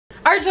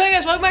Alright, so hey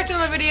guys, welcome back to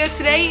another video.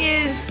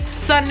 Today is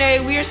Sunday.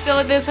 We are still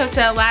at this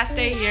hotel. Last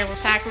day here. We're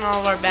packing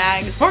all of our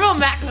bags. We're going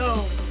back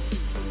home.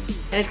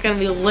 And it's gonna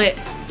be lit.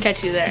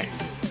 Catch you there.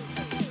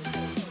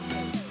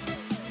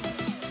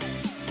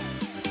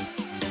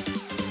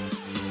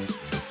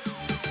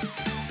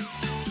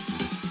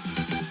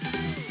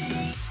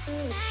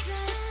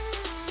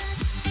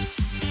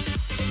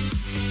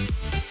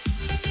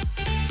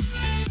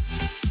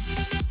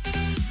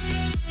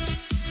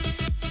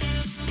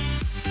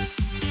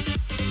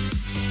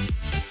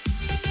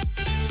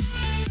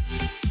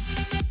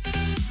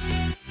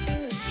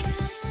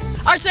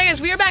 Alright, so guys,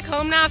 we are back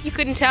home now. If you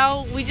couldn't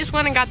tell, we just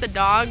went and got the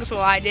dogs.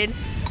 Well, I did.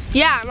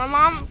 Yeah, my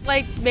mom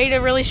like made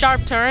a really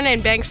sharp turn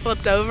and Banks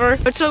flipped over.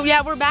 But so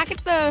yeah, we're back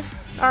at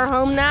our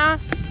home now.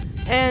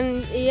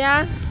 And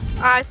yeah,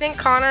 I think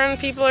Connor and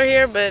people are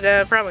here,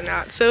 but probably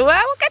not. So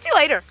we'll catch you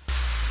later.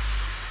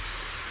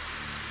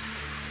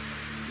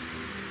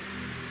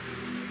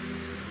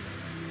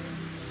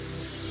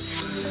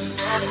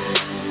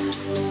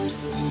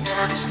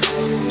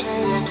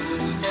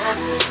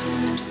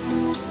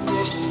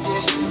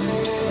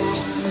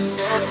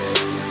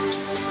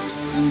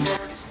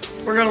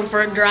 We're going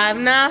for a drive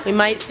now. We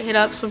might hit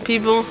up some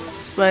people,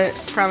 but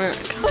probably not.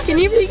 Can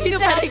you repeat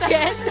that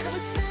again?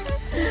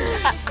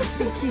 I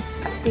think he's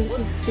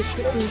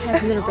secretly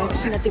has an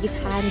erection. I think he's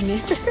hiding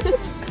it.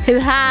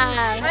 He's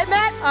high. I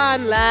met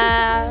On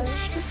live.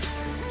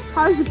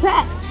 How's the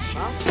pet?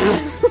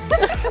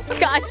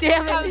 God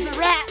damn it. How's the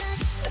rat?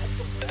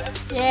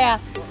 Yeah.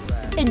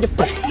 In the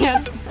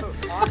pants.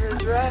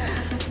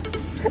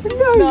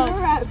 No, you're a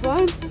rat,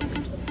 bud.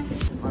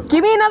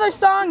 Give me another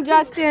song,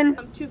 Justin.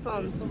 2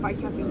 phones by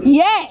Caffeine.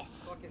 Yes.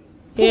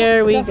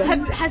 Here we go.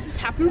 Has this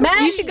happened?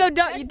 Maddie, you should go.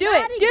 Do it. Do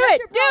it.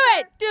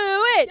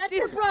 That's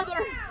your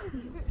brother.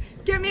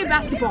 Give me a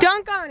basketball.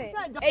 Dunk on it.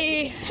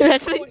 Hey.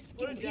 That's what.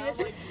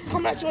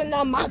 I'm not showing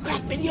that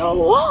Minecraft video.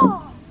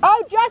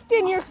 Oh,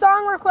 Justin, your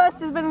song request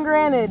has been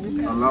granted.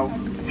 Hello?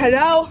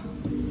 Hello?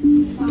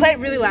 Play it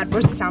really loud.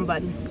 Where's the sound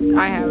button?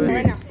 I have it.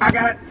 Right now. I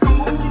got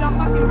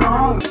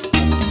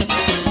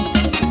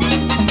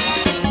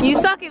You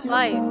suck at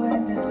life.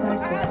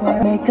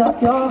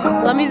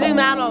 Let me zoom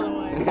out all the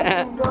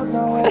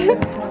way.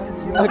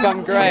 Look,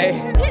 I'm gray.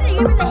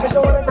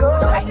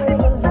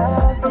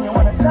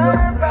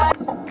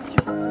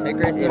 Hey,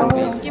 Grace, it'll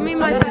be. Give me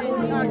my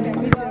phone. Okay,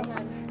 me too.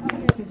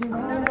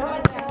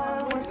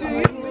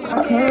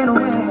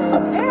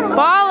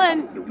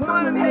 Ballin'.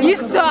 You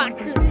suck.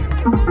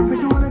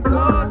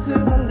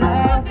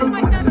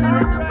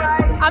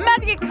 I'm about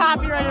to get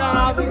copyrighted on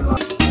all of you.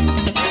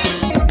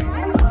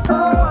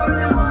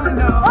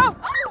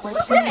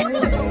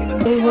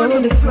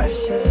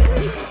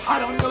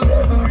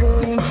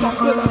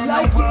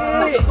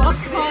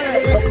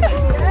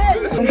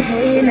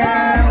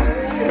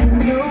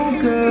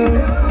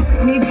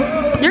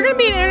 You're gonna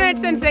be an internet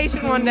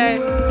sensation one day.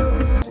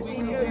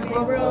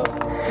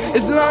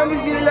 As long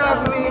as you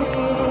love me,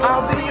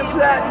 I'll be a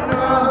platinum,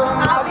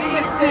 I'll be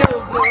a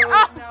silver.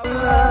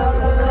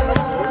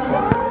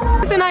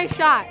 It's a nice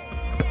shot.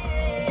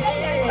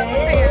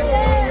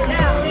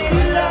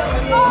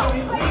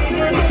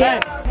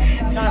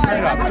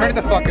 Turn it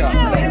the fuck up.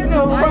 There's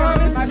no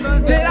promise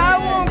that I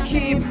won't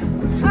keep.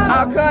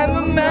 I'll climb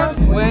a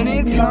mountain when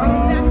it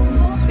comes.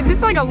 Is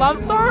this like a love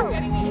song?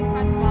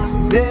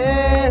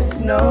 There's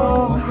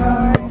no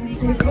crime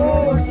to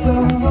both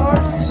of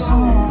our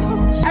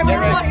souls.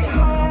 Everyone's watching.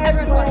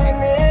 Everyone's watching.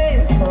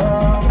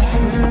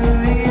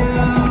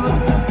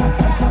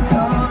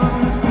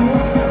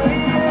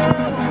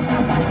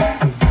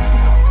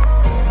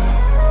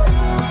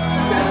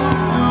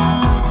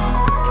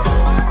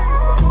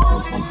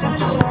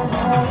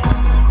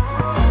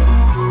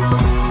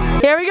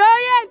 Here we go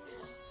again.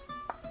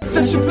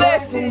 Such a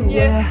blessing,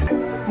 yeah.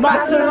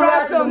 My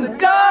sunrise on the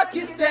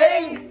darkest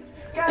day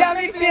got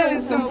me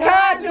feeling some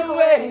kind of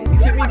way. You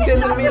fit me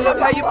telling me love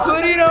how you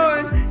put it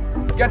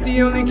on. Got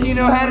the only key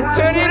know how to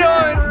turn it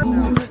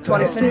on.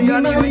 20 cent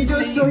on you and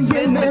see you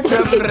in the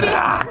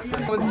camera.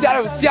 Un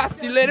cielo si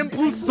acelera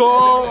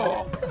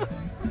impulso.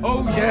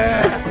 Oh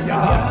yeah,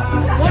 yeah.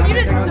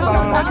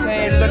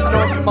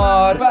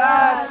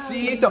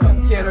 Despacito,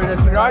 quiero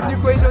respirar tu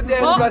cuello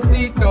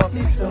despacito.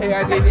 E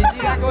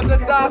adivina cosa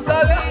está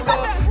saliendo.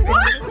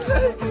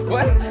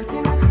 What?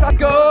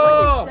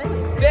 Go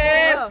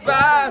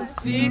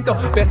despacito.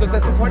 Besos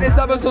escojones,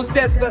 abrazos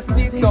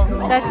despacito.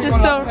 That's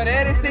just so.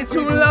 Paredes de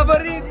tu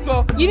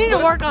laberinto. You need to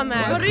work on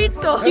that.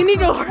 You need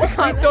to work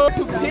on that.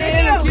 Tu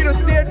piel, quiero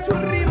ser tu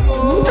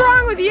ritmo. What's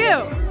wrong with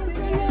you?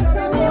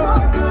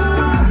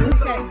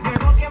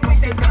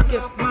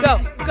 Go,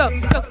 go,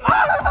 go.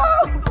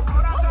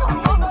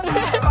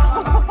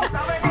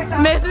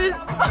 Misses?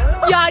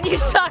 God, you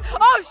suck.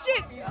 Oh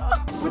shit!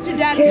 What's your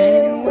dad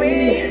doing?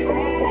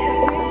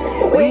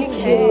 We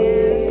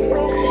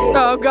can.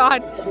 Oh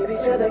God.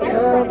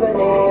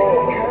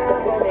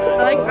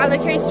 I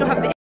like how you still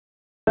have the.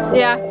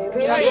 Yeah.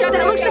 Shit,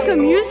 that looks like a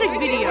music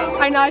video.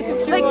 I know, I should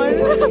shoot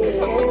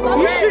one.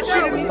 You should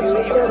shoot a music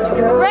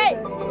video. Ray,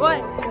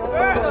 what?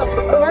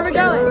 Where are we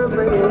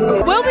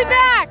going? We'll be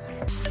back.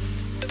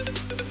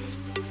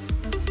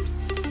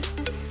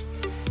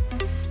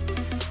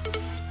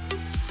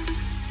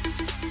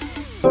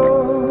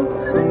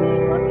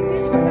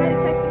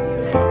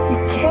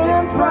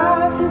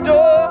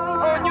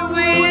 On your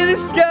way to the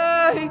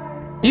sky,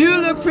 you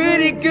look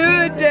pretty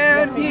good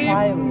down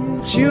here,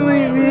 but you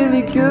ain't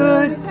really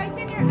good.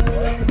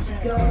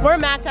 We're at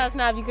Matt's house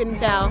now, if you couldn't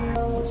tell.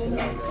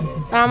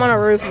 I'm on a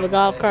roof of a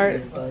golf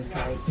cart.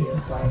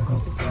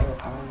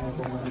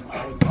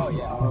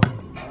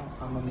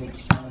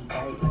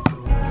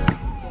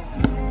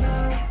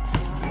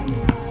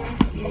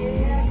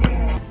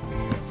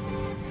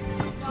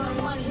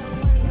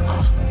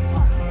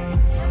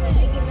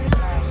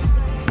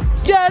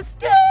 Just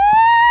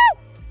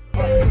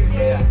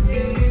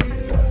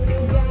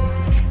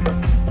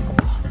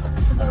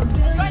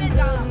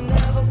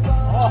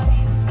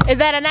Is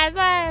that a nice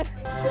one?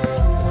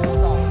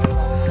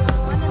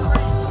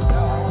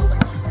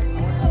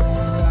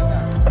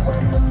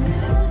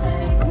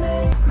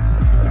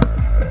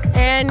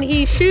 And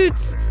he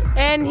shoots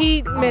and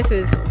he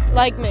misses,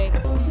 like me.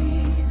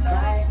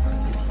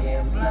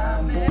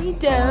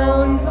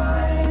 Down.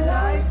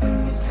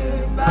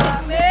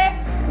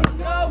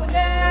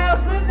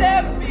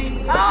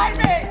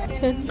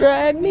 And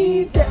drag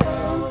me down.